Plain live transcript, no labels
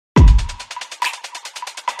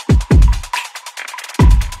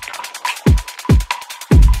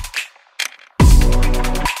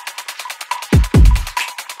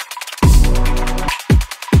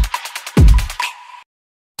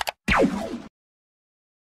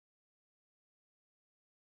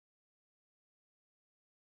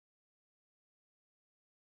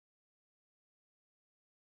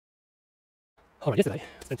Alright, yesterday,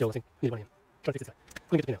 I spent till I think nearly 1 a.m. trying to fix this guy.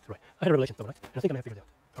 Couldn't get the pin out, right. I had a revelation overnight, and I think I may have figured it out.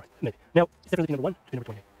 Alright, maybe. Now, it's definitely pin number 1 to pin number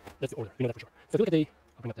 28. That's the order, we know that for sure. So if you look at the,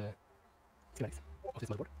 I'll bring up the schematics of this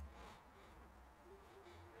motherboard.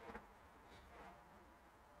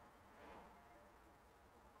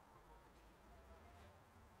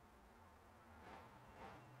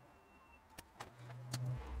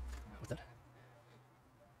 What's that?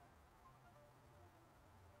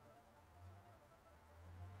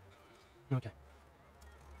 Okay.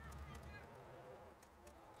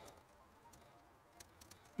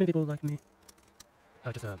 Maybe people like me,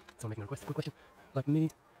 just someone making a request, quick question, like me,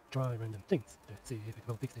 try random things to see if it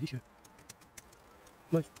will fix the issue.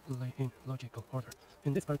 Mostly in logical order.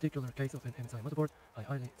 In this particular case of an MSI motherboard, I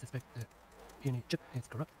highly suspect the PNE chip is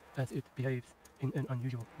corrupt as it behaves in an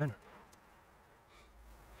unusual manner.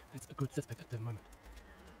 It's a good suspect at the moment.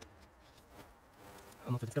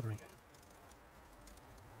 I'm also discovering it.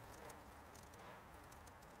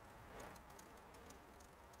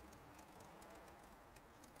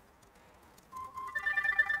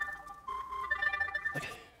 Okay.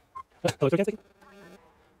 Hello, SureCanDo.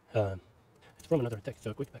 It's from another text,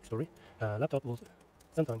 so quick backstory. Laptop will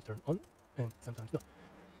sometimes turn on and sometimes not.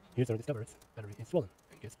 User discovers battery is swollen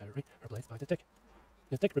and gets battery replaced by the tech.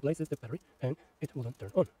 The tech replaces the battery and it wouldn't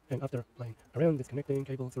turn on. And after playing around disconnecting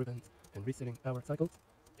cables, ribbons, and resetting power cycles,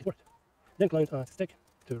 it worked. Then client asks tech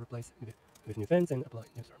to replace with new fans and apply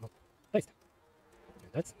new thermal paste.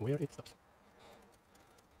 And that's where it stops.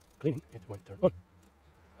 Cleaning, it won't turn on.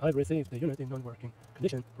 I've received the unit in non-working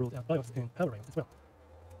condition, ruled out BIOS and power rails as well.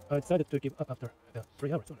 I decided to give up after about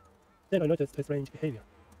 3 hours on it. Then I noticed a strange behavior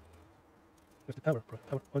with the power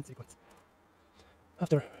on sequence.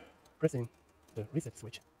 After pressing the reset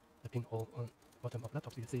switch, the pinhole on bottom of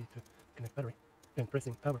laptop PC to connect battery, and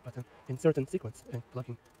pressing power button in certain sequence and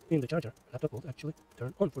plugging in the charger, laptop will actually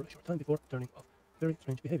turn on for a short time before turning off. Very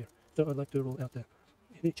strange behavior. So I'd like to rule out the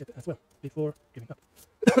PNE chip as well before giving up.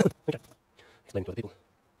 Okay, explain to the people.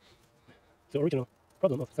 The original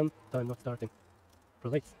problem of some time not starting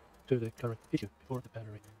relates to the current issue before the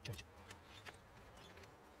battery change.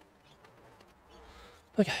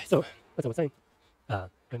 Okay, so as I was saying,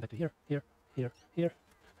 going back to here,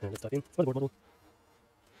 and let's type in motherboard model.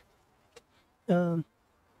 Oh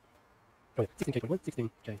yeah, 16K21,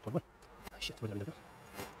 16K21. Oh, shit, where's that window?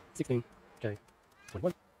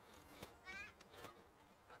 16K21.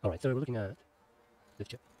 Alright, so we're looking at this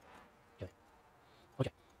chip.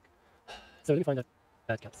 Okay. So let me find out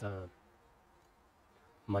bad caps,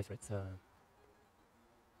 my threads,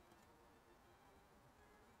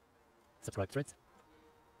 subscribe threads.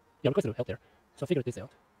 Yeah, I requested help there, so I figured this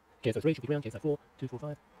out. KSI3 should be ground, KSI4,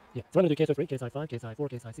 245. Yeah, so I'm going to do KSI3, KSI5, KSI4,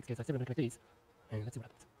 KSI6, KSI7, I'm going to connect these, and let's see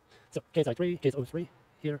what happens. So, KSI3, KSI03,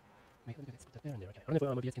 here. Wait, let me put that there and there, okay. I don't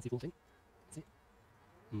know if OBS can see full thing. See?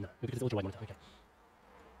 No, because it's ultra wide monitor, okay.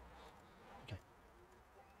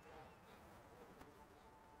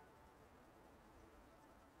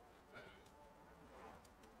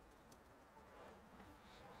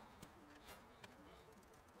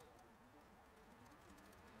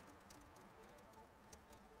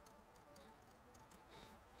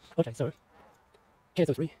 Okay, so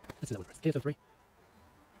KSO3, let's do that one first. KSO3,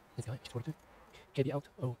 this guy, H42, KB out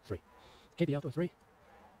 03. KB out 03, you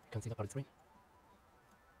can see that part of the screen.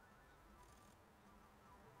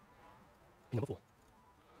 Pin number 4.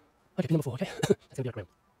 Okay, pin number 4, okay. That's going to be our ground.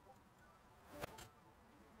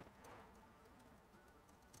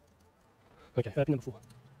 Okay, pin number 4.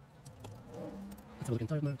 Let's have a look in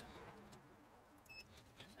entire mode.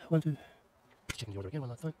 1, 2, checking the order again one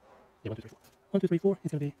last time. Yeah, 1, 2, 3, 4. 1, 2, 3, 4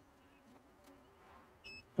 is going to be,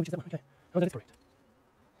 which is that one, okay. Oh, that is correct.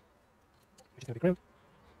 Which is going to be ground,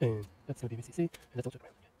 and that's going to be VCC, and that's also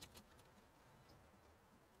ground.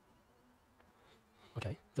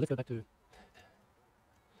 Okay, so let's go back to,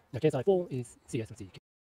 now KSI4 is CS3.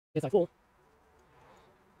 KSI4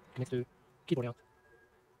 connects to keyboard out,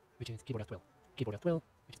 which is keyboard out 12. Keyboard out 12,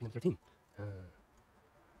 which is number 13.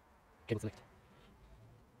 Cable select.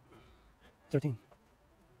 13.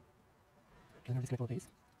 Can I disconnect all these?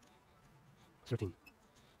 13.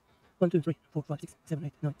 1, 2, 3, 4, 5, 6, 7,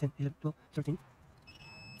 8, 9, 10, 11, 12, 13.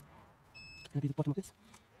 It's going to be the bottom of this.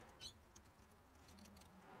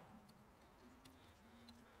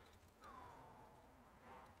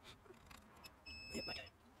 Yep, okay.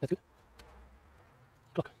 That's good.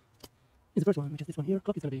 Clock is the first one, which is this one here.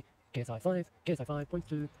 Clock is going to be KSI5. KSI5 points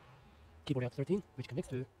to keyboard out 13, which connects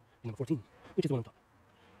to number 14, which is the one on top.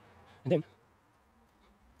 And then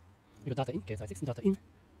we got data in, KSI6, data in,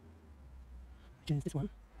 which is this one,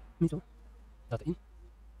 middle, data in,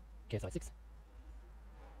 KSI6,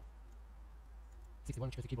 61,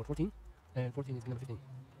 which is the keyboard 14, and 14 is pin number 15.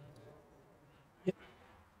 Yep.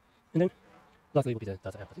 And then lastly will be the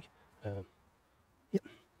data out logic. Yep.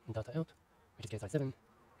 Data out, which is KSI7,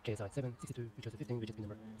 KSI7, 62, which is 15, which is pin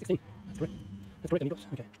number 16. That's correct. That's correct, amigos.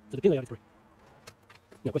 Okay. So the pin layout is correct.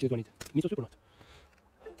 Now, question is, do I need miso soup or not?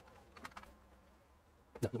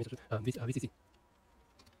 No, no miso soup. VCC.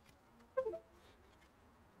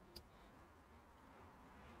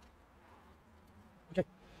 Okay.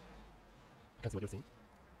 I can see what you're seeing.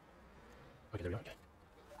 Okay, there we are. Okay.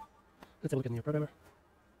 Let's have a look at your programmer.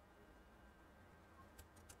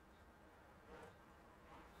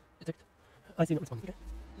 Detect. I see not responding. Okay.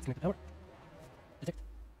 Disconnect the power. Detect.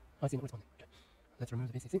 I see not responding. Okay. Let's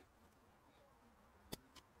remove the VCC.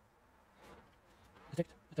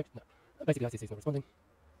 Detect. Detect. No. Basically, ICC is not responding.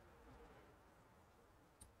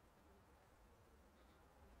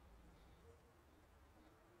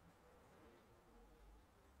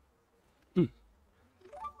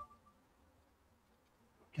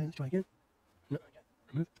 Okay, let's try again. No, okay.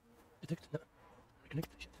 Remove. Detect. No. Reconnect.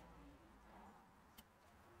 Shit.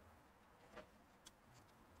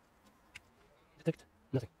 Detect.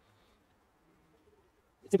 Nothing.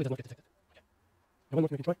 It simply does not get detected. Okay. Now one more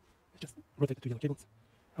thing we can try. Let's just rotate the two yellow cables.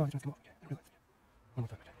 Oh, they just come off. Okay, I realize. Okay. One more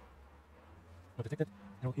time. Okay. Not detected.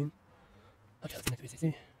 They're all in. Okay, let's connect the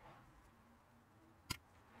VCC.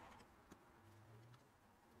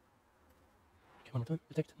 Okay, one more time.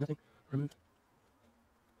 Detect. Nothing. Remove.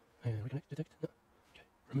 And reconnect. Detect. No. Okay.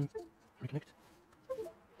 Remove. Reconnect.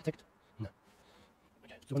 Detect. No.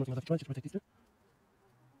 Okay. So one more thing I'll have to try. Just rotate these two.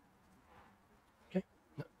 Okay.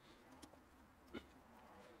 No.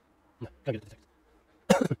 No. Can't get it to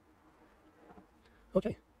detect.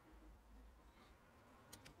 Okay.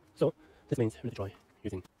 So this means we need to try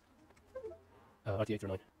using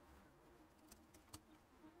RT809. Okay.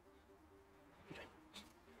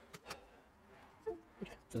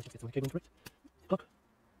 Okay. So let's just get some cabling correct. Clock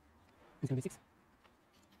is going to be 6.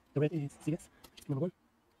 The red is CS, which is pin number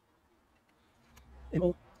 1.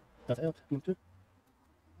 MO, data out, pin number 2.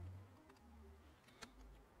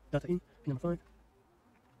 Data in, pin number 5.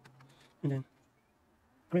 And then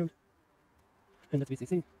ground. And that's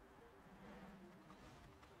VCC.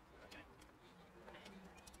 Okay.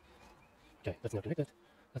 Okay, that's now connected.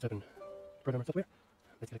 Let's open programmer software.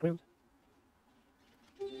 Let's get a ground.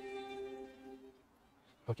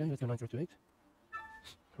 Okay, let's go 9028.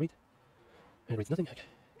 Read. And reads nothing. Okay.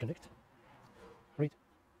 Connect. Read.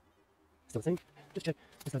 Still the same. Just check.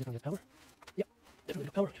 This now definitely has power. Yep. Definitely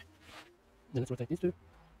got power. Okay. Then let's rotate these two.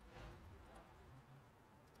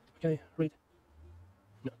 Okay. Read.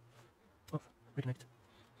 No. Off. Reconnect.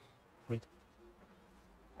 Read.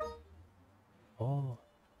 Oh.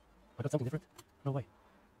 I got something different. No way.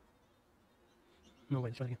 No way.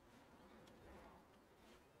 Let's try it again.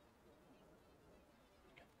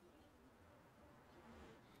 Okay.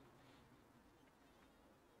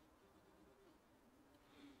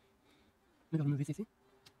 Maybe I'll remove VCC.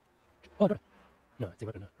 Oh, I got it. No, it's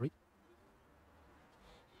not enough. Read.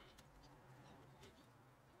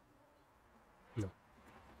 No.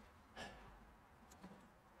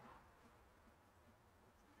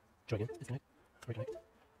 Try again. Disconnect. Reconnect.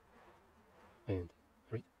 And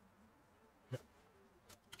read. No.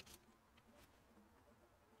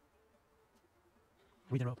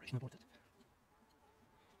 Reader operation aborted.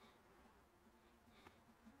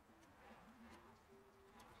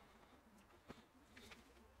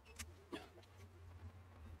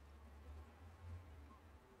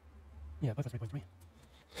 Yeah, bypass 3.3.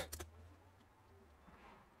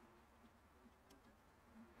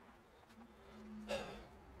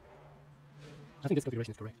 I think this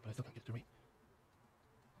configuration is correct, but I still can't get it to read.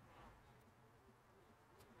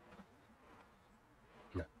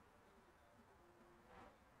 No.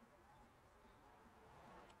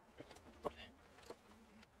 Okay.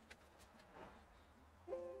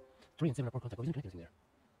 3 and 7 are power contact collision connectors in there.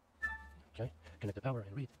 Okay. Connect the power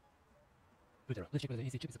and read. Good error. Let's check whether the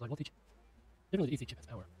EC chip is applied voltage. Definitely the EC chip has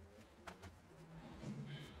power.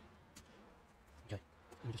 Okay.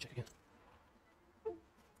 Let me just check again.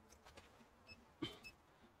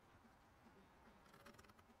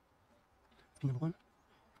 Pin number 1.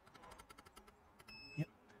 Yep.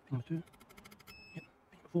 Pin number 2. Yep. Pin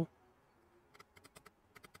number 4.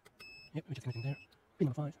 Yep, we're just connecting there. Pin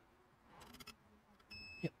number 5.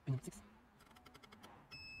 Yep. Pin number 6.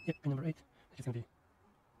 Yep. Pin number 8. It's just gonna be there.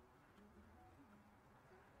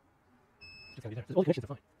 So all connections are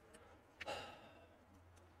fine.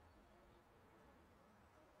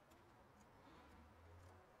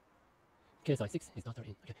 KSI 6 is data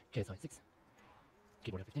in. Okay. KSI 6.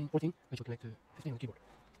 Keyboard F15. 14, which will connect to 15 on the keyboard,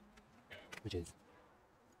 which is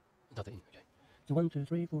data in. Okay. So 1, 2,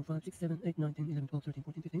 3, 4, 5, 6, 7, 8, 9, 10, 11, 12, 13,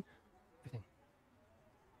 14, 15, 15.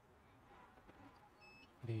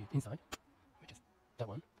 The inside, which is that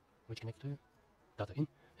one, which connects to data in,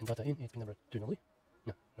 and data in is pin number 2 normally.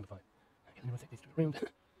 No, number 5. Okay, let me rotate these two around. Okay,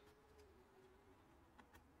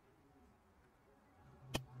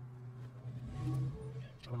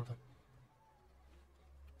 try one more time.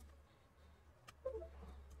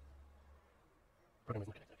 Program is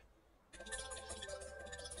not connected.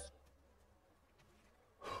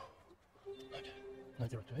 Okay,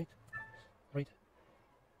 9028. Read.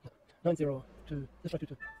 No, 902. Let's try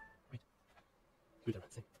 22. Read. Good,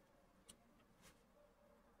 same.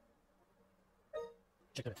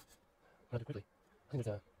 Check that out. I'm gonna do quickly. I think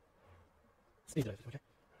there's a speed delay, okay?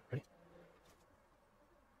 Ready?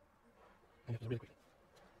 And you have to do really quickly.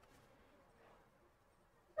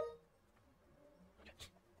 Okay.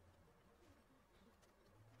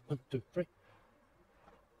 1, 2, 3.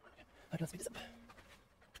 Okay. I can speed this up. Okay.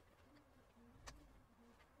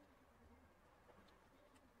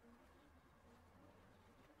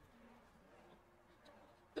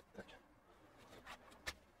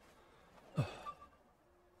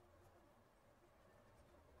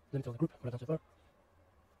 Let me tell the group what I've done so far.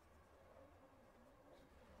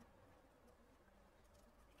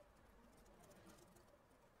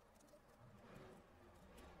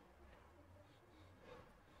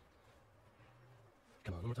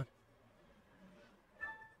 Come on, one more time.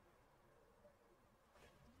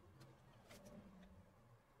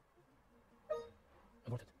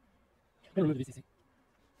 Aborted. I'm going to remove the VCC.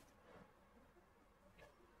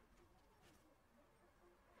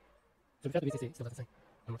 So without the VCC, still does the same.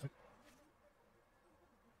 One more time.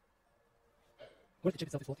 What if the chip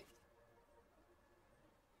itself is faulty?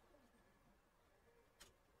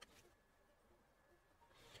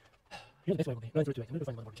 Here's the best way will be 9028. I'm going to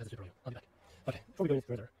find the motherboard which has a tutorial. I'll be back. Okay, before we go any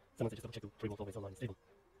further, someone said just double check the 3 volts always online and stable.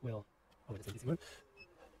 Well, I'll wait this DC one.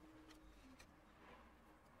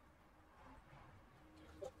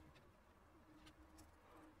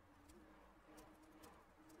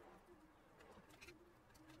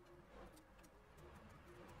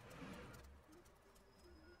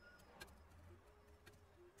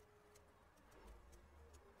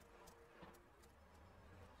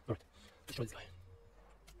 Alright, let's try this guy.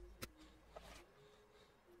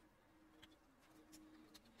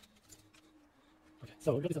 Okay,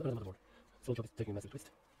 so we've got this other motherboard. So job is taking a massive twist.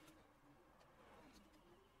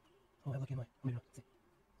 Oh, how lucky am I? Maybe not. See.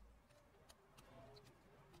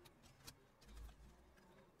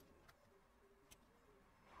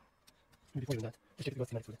 And before doing that, just check if you got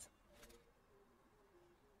schematics for this.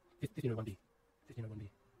 1501B. 1501B.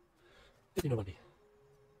 1501B.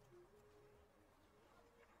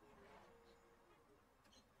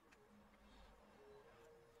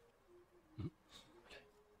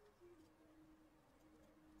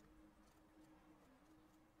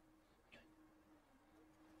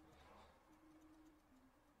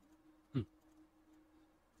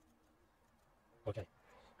 Okay,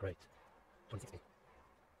 great. 2016.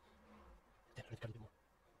 Damn, I need to cut a bit more.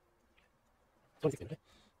 2016, okay?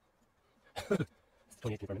 It's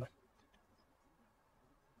 2018 for me, man.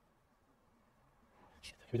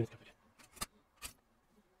 Shit, we're doing this quick.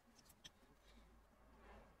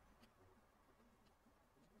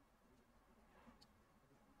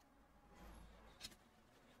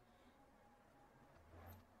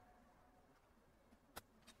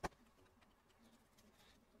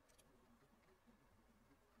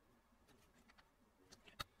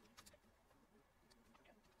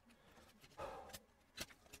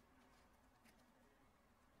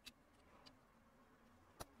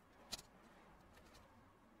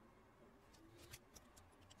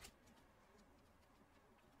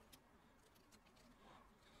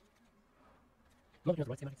 I'm not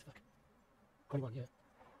looking at the right schematics, fuck. 21, yeah.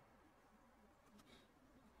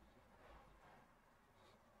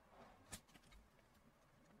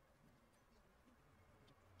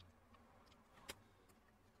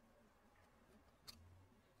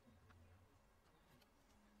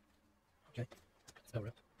 Okay, let's power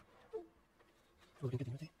up. So we can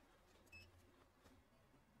continue, see?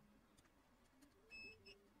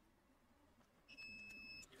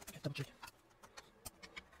 Okay, double check.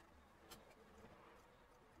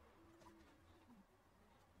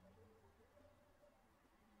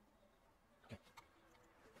 Okay.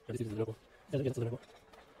 Yeah, this is the logo. Yeah, that's the logo.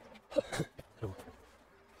 Logo.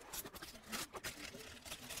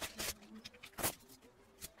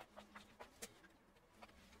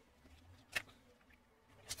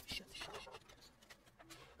 Shit.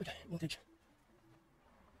 Okay, voltage.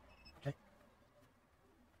 Okay.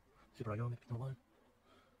 Super IO, maybe number 1.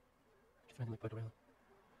 Just randomly plug around.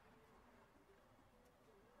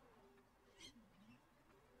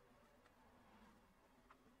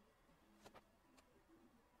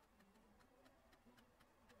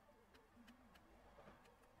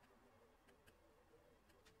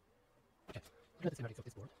 Look at the schematics of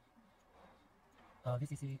this board.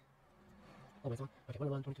 VCC always on. Okay,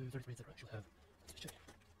 101, 22, 33, etc. Should have. Let's check.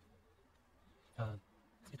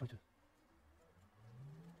 22.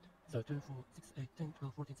 So 2, 4, 6, 8, 10,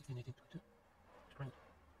 12, 14, 16, 18, 22. Correct.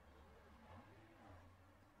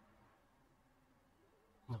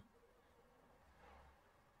 No.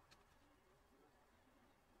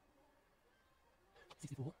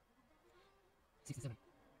 64. 67.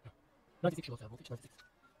 No. 96 should also have voltage. 96.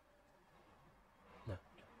 No.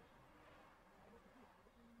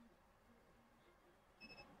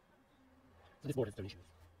 So this board has 10 issues.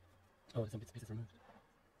 Oh, there's some pieces removed.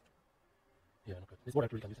 Yeah, not good. This board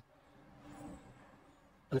actually can use it.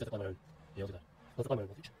 Unless I supply my own. Yeah, I'll do that. I'll supply my own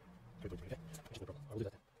voltage. 3.3, okay? Which is no problem. I'll do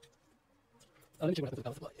that then. Let me check what happens to the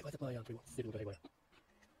power supply. If I supply 3 watts, see if it will go haywire.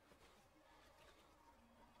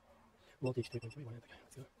 Voltage 3.3, 1 amp. Okay,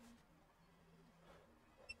 let's go.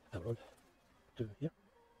 Power on. To here.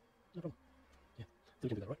 No problem. Yeah. So we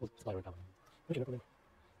can do that, right? We'll supply our own power. Okay, no problem.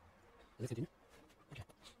 Let's continue. Okay.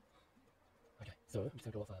 Okay, so I'm just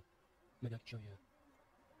going to go off maybe I can show you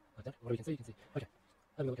like that. Whatever you can see. Okay.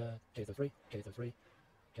 I'm going to look at GS03, GS03,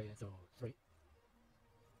 GS03,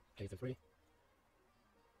 GS03,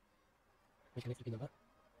 which connects to pin number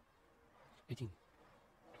 18,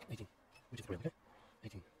 18, which is 3, okay?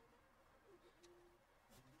 18.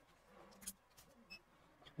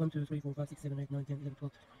 1, 2, 3, 4, 5, 6, 7, 8, 9, 10, 11,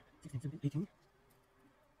 12, 16, 17, 18.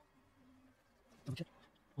 Double check.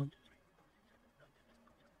 1, 2,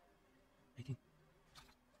 3, 18.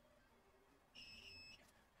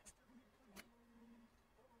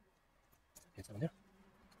 It's 7 there.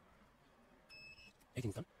 18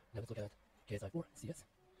 is done. Now let's look at KSI4, CS.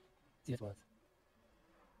 CS was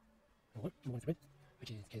number 1, number 1 is red,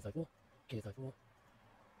 which is KSI4, KSI4.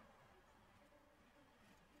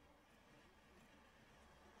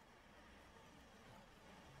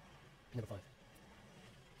 Pin number 5.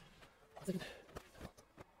 1 second.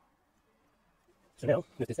 So now,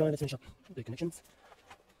 with this guy, let's finish up the connections.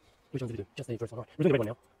 Which ones did we do? Just the first one. Alright, we're doing the red one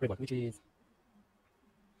now. Red one, which is...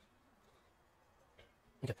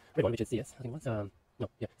 Okay, red one, which is CS, I think it was. No,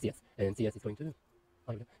 yeah, CS. And CS is going to...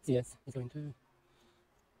 CS is going to...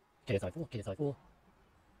 KSI4, KSI4,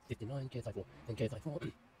 59, KSI4, and KSI4,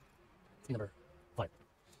 pin number 5.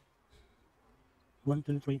 1,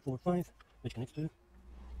 2, 3, 4, 5, which connects to...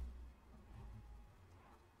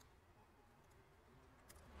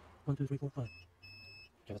 1, 2, 3, 4, 5.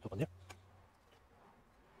 Okay, let's put on there.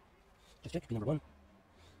 Just check, pin number 1.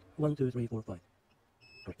 1, 2, 3, 4, 5.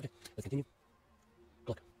 Correct, okay, let's continue.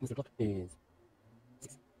 Clock, Mr. Clock is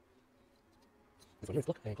 6. This one here is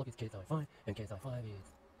clock, and clock is KSI5, and KSI5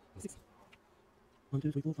 is 6. 1,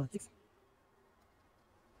 2, 3, 4, 5, 6.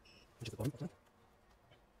 Which is the bottom of that.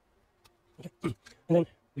 Okay, and then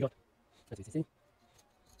we got SVCC.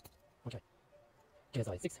 Okay,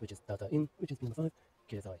 KSI6, which is data in, which is pin number 5.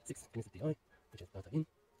 KSI6 connects to DI, which is data in,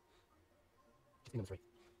 which is pin number 3.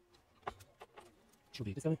 Should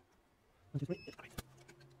be this guy. 1, 2, 3. Yep, great.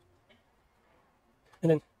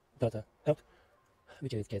 And then data out,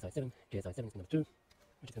 which is KSI7. KSI7 is pin number 2,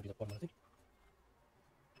 which is going to be the bottom one, I think.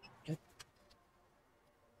 Okay.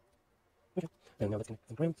 Okay. And now let's connect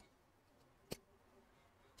some ground.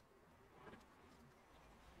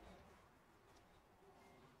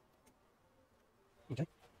 Okay.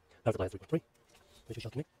 Power supply is 3.3, which we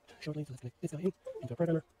shall connect shortly. So let's connect this guy in into a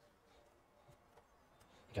programmer.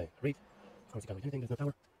 Okay, read. Of course, you can't read anything, there's no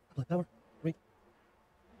power. Apply power, read.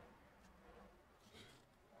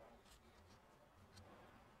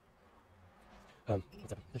 What's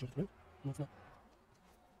happening? Is that the room? No, it's not.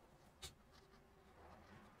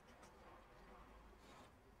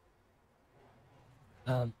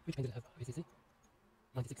 Which one did it have? VCC?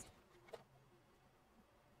 96.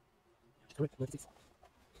 Just correct, 96.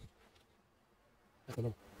 That's not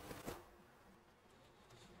normal.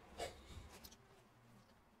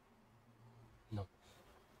 No.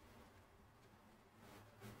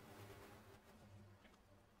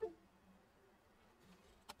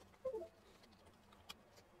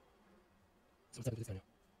 So what's happened to this guy now?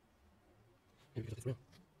 Maybe because of this rail.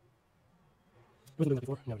 He wasn't doing that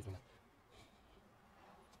before, now he's doing that.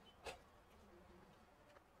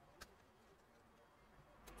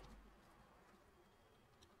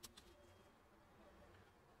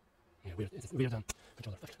 Yeah, weird. It's a weird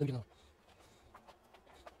controller. Fuck, let me get another one.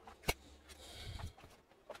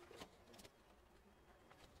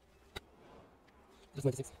 That's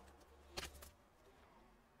 96. So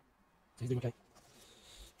he's doing okay.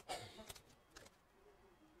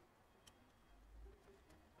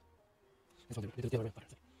 This one, they do the other way. Fuck,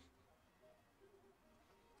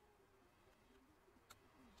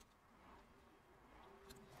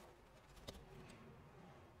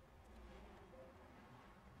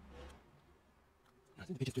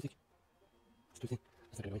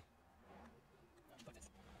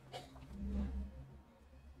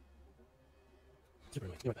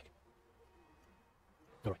 Be right back.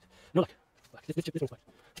 Alright. No luck. Black. This one's white.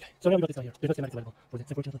 Okay. So now we got this guy here. There's no schematics available for this,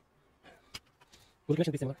 unfortunately. Will the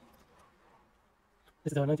connection be similar?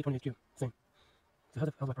 This is our 9028Q. Same. So how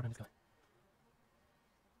do I program this guy?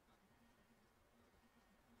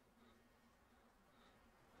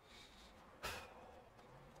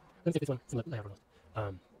 Let me see if this one is similar layout or not.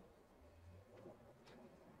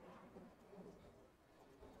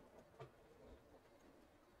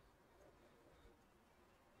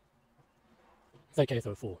 Say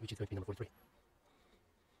KSO4, which is going to be number 43.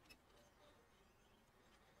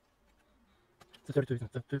 So 32,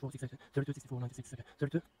 34, 66, 32, 64, 96, okay.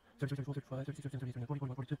 32, 33, 34, 35, 36, 37, 38, 39,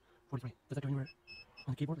 41, 42, 43. Does that go anywhere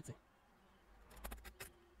on the keyboard? Let's see.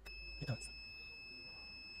 It does.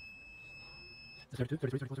 So 32,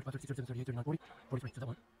 33, 34, 35, 36, 37, 38, 39, 40, 43. So that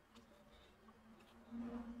one.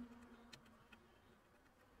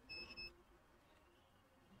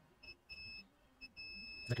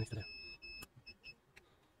 That connects to there.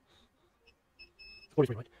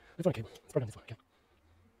 43, right? Let's run a cable. Let's program this one, okay?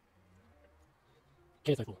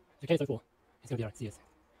 KSO4. So KSO4 is going to be our CS.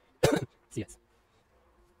 CS.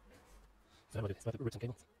 So how do I do this? Do I have to rip some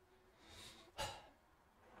cables?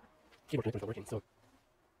 Keyboard connector is not working, so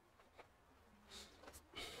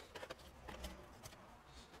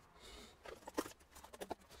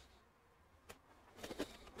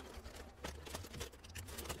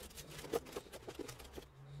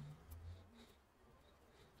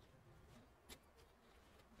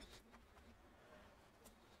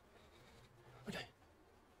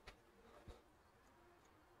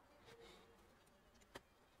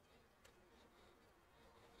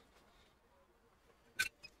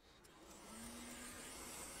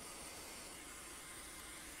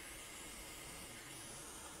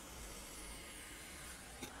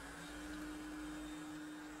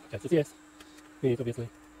okay, so CS is obviously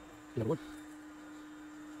number 1.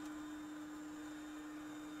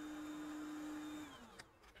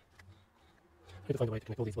 I need to find a way to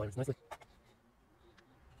connect all these wires nicely.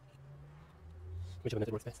 Whichever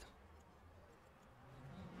method works best.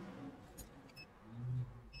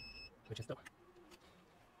 Which is that one.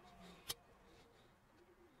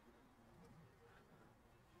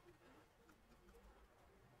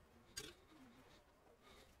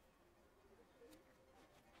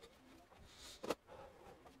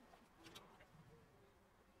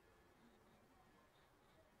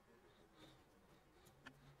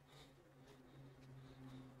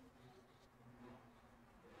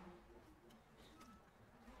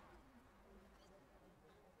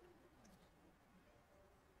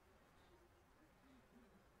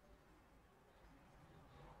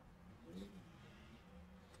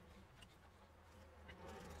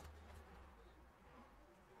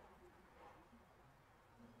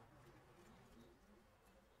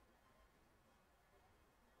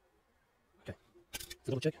 Okay,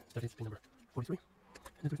 so double check, that is pin number 43,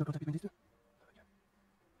 and there's no contact between these two. Okay.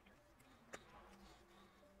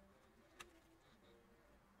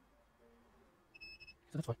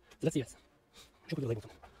 So that's fine. So that's CS. Should put the labels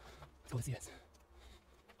on. Let's go with CS.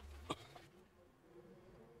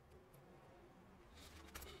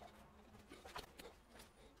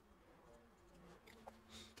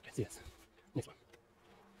 Okay, CS. Next one.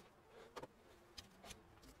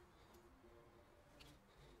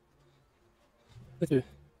 Let's do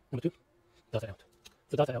number 2, data out.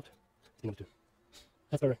 So data out is number 2.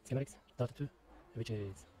 As per schematics, data 2, which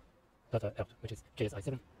is data out, which is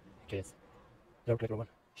KSI7, KS. No, connector 1.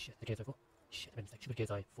 Shit, the KSI4. Shit, I made a mistake. Should be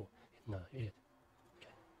KSI4. No, you idiot.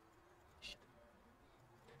 Okay. Shit.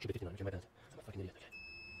 Should be 59, which is my bad. I'm a fucking idiot, okay.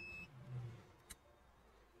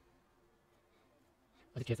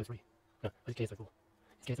 I did KSI3. No, I did KSI4.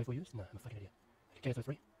 Is KSI4 used? No, I'm a fucking idiot. Okay, KSI3,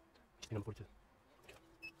 which is the number 42.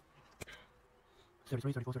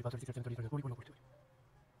 33, 34, 35, 36, 37, 38, 40, 41, 42.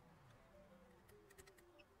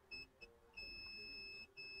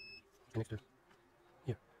 Connects to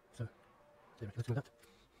here. So, there, let's do that.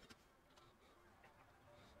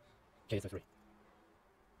 KSI3,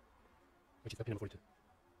 which is the pin number 42.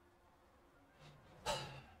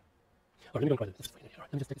 Alright, let me go and try this. This is fucking idiot.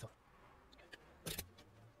 Alright, let me just take this off. Okay.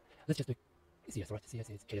 Let's just do CS, right? CS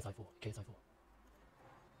is KSI4. KSI4.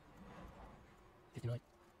 59.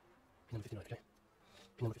 Pin number 59, okay.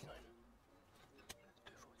 Pin number 59.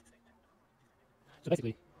 2, 4, 6, 8, 10. So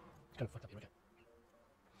basically, it's kind of fucked up here, okay.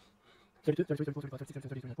 32, 33, 34, 35, 36,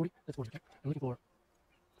 37, 38, 40. That's 40, okay. I'm looking for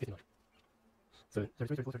 59. So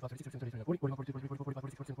 33, 34, 35, 36, 37, 38, 40, 41, 42, 43, 44, 45,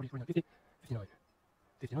 46, 47, 48, 49, 50, 59.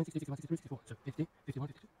 59, 60, 61, 63, 64. So 50, 51,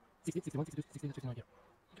 52, 60, 61, 62, 63, 59 here.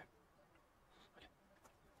 Okay. Okay.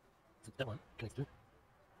 So that one connects to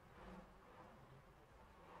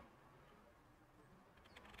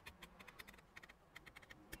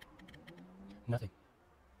Nothing.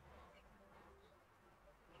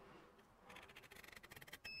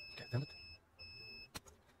 Okay, send it.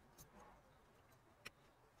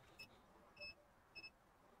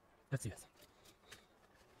 That's yes.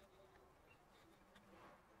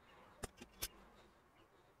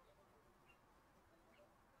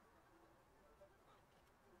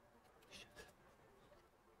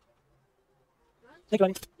 Thank you,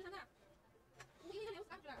 Annie.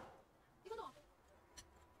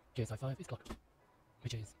 GS5 is clock,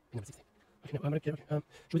 which is pin number 60. Okay, no, I'm ready. Okay, should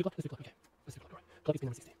we do clock? Let's do clock. Okay, let's do clock. Right. Clock is pin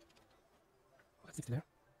number 60. That's 60 there.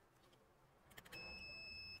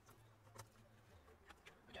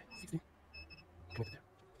 Okay, 60. Connect it there.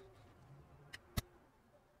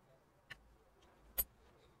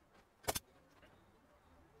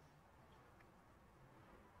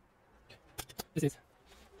 Okay. This is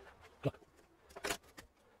clock.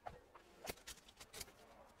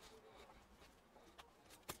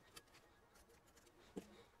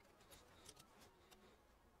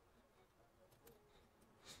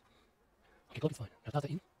 Okay, clock is fine. Now data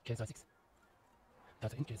in, KSI6.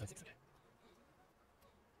 Data in, KSI6, okay.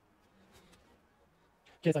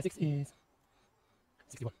 KSI6 is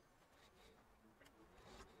 61.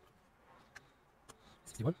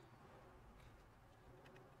 61.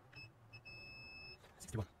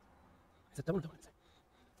 61. Is that double or double?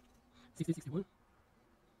 60, 61.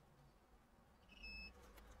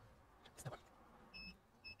 It's that one.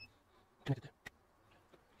 Connected there.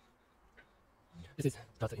 This is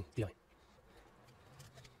data in, DI.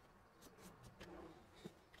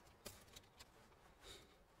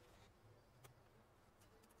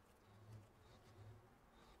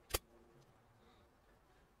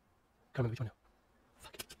 Can't remember which one now.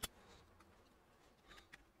 Fuck.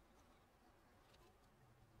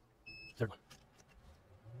 Third one.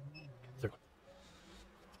 Third one.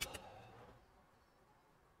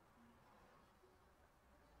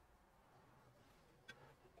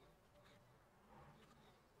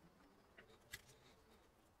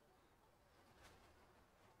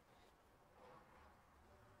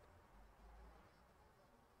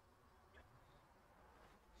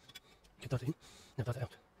 Get data in, now data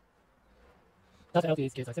out. Data out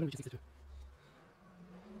is KSI7, which is 62.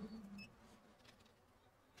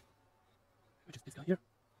 Which is this guy here.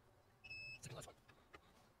 Second last one.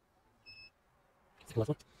 Second last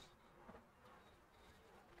one.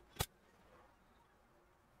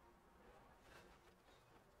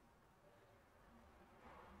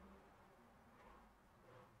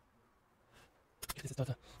 Okay, this is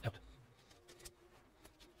data out.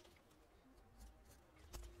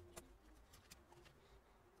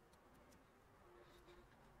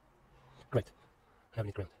 Great. Now we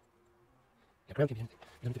need ground. Now ground can be anything. You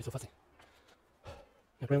don't need to be so fussy.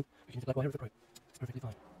 Now ground, we can use a black wire with a probe. It's perfectly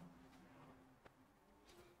fine.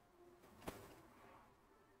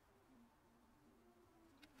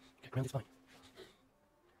 Okay, ground is fine.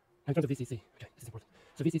 Now in terms of VCC, okay, this is important.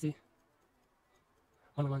 So VCC,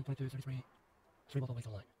 111, 22, 33, 3 volt always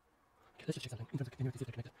online. Okay, let's just check something in terms of continuity, see if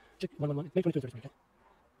they're connected. Check 111, make 22 and 33, okay?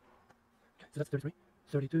 Okay, so that's 33,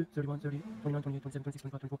 32, 31, 30, 29, 28, 27, 26,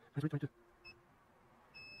 25, 24, 23, 22.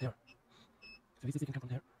 There. So VCC can come from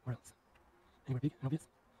there. Where else? Anywhere big and obvious?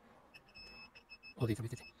 All these are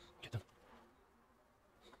VCC. Okay, done.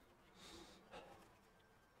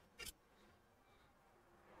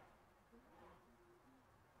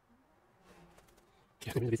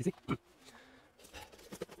 Okay, maybe the VCC.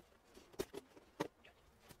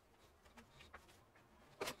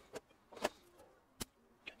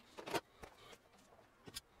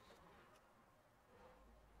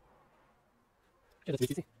 Okay, that's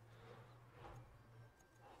VCC.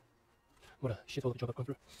 What a shithole of a job I've gone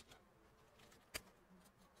through.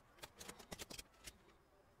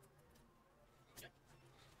 Okay.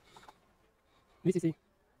 VCC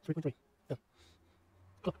 3.3. Done.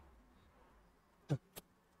 Clock. Done.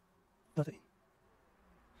 Data in.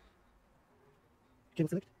 Cable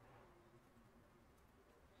select.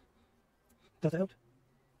 Data out.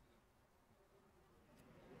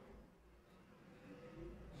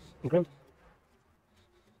 And ground.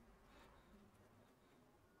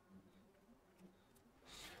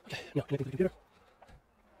 Okay, now connecting to the computer.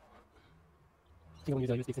 I think I'm going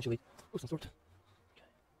to use a USB essentially of some sort.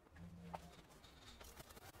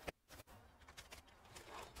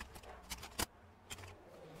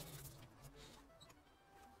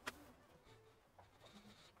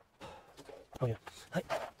 Oh yeah. Hi.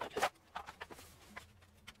 Okay.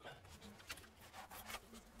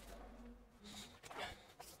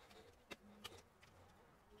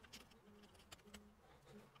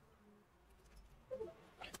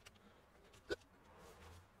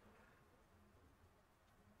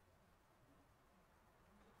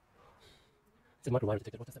 said microwire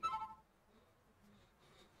detected. What does that mean?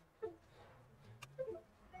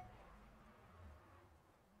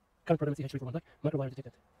 Current program CH341 black, microwire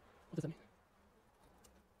detected. What does that mean?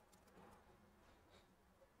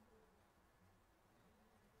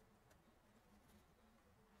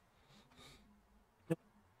 Nope.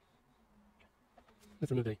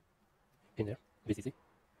 Let's remove the pin there, VCC.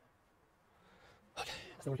 Okay,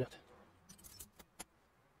 that's not working out.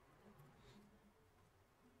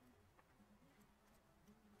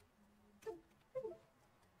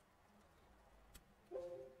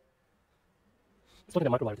 Let's look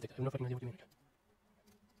at the microwire detector. I don't know if I can idea what you mean.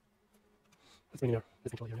 Let's bring in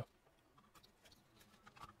this control here now.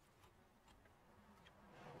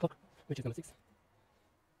 Clock, which is number 6.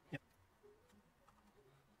 Yep.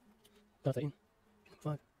 Data in, pin number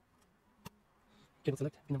 5. Cable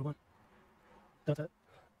select, pin number 1. Data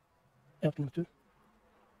out, pin number 2.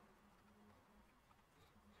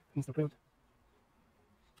 Install ground.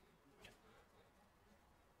 Okay.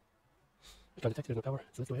 We can't detect there's no power,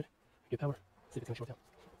 so let's go ahead. Give power. See if it's going to short out.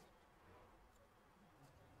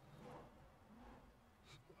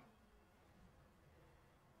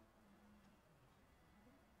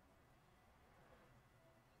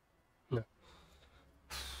 No.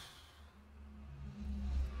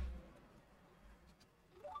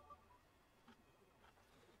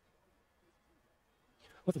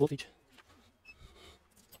 What's the voltage?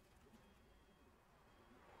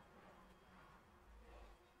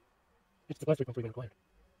 It's the class 3.3 when required.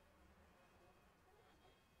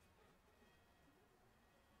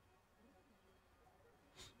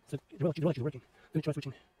 So the relative is working. Let me try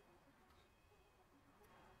switching.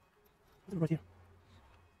 What's it right here?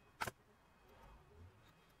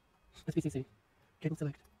 SPCC. Cable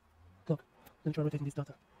select. Clock. Let me try rotating this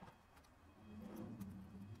data.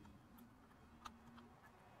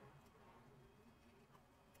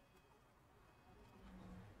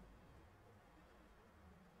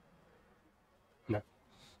 No.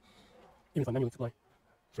 Even if I manually supply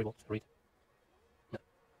 3 volts, read. No.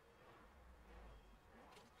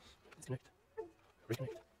 Disconnect. Reconnect.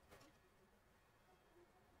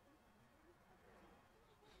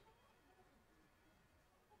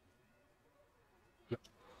 No.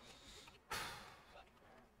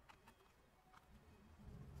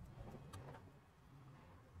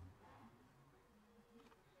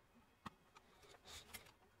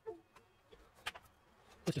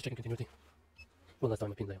 Let's just check in continuity. One last time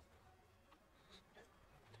my pin layout.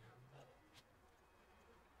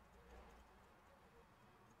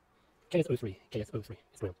 KS03 is ground.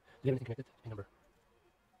 Do you have anything connected? Pin number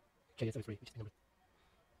KS03, which is pin number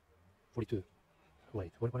 42.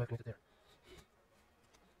 Wait, what have I connected there?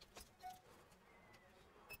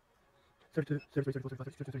 32, 33, 34, 35,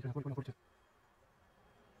 36, 37, 41, 42.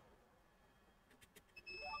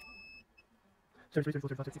 33, 34,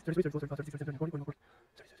 35, 36, 33, 34, 35, 36, 37, 41, 42.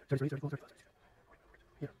 33, 34, 35, 36.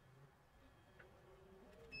 Here.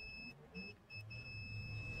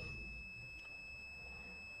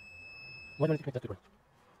 Why do I need to connect that to ground?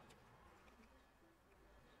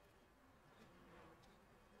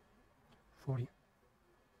 Forty,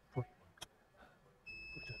 42.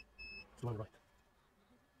 It's on the right.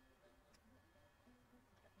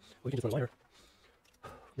 We can just run a wire.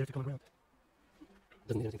 There's the common ground.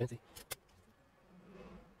 Doesn't need anything fancy.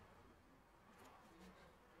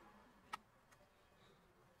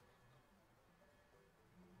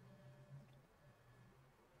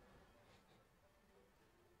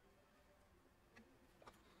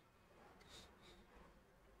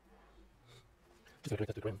 Just gonna connect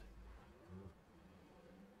that to ground.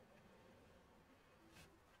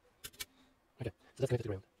 Okay, so that's connected to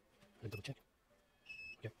ground. Let me double check.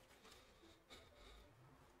 Okay.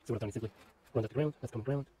 So what I've done is simply run that to ground, that's common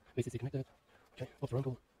ground, VCC connected. Okay, off the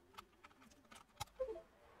uncle.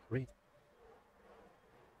 Read.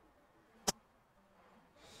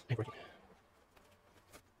 Ain't working.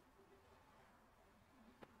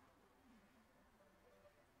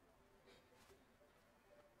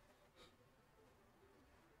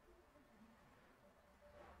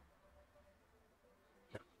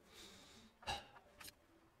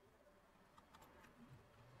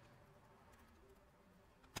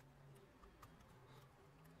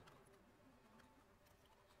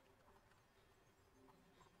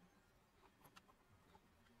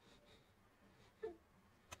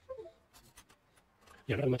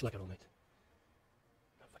 Yeah, I'm not much like it all night.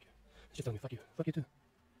 No, fuck you. It's just telling me fuck you. Fuck you too.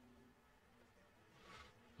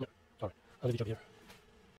 No, sorry. I'll leave the job here.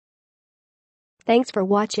 Thanks for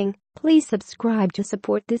watching. Please subscribe to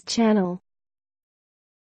support this channel.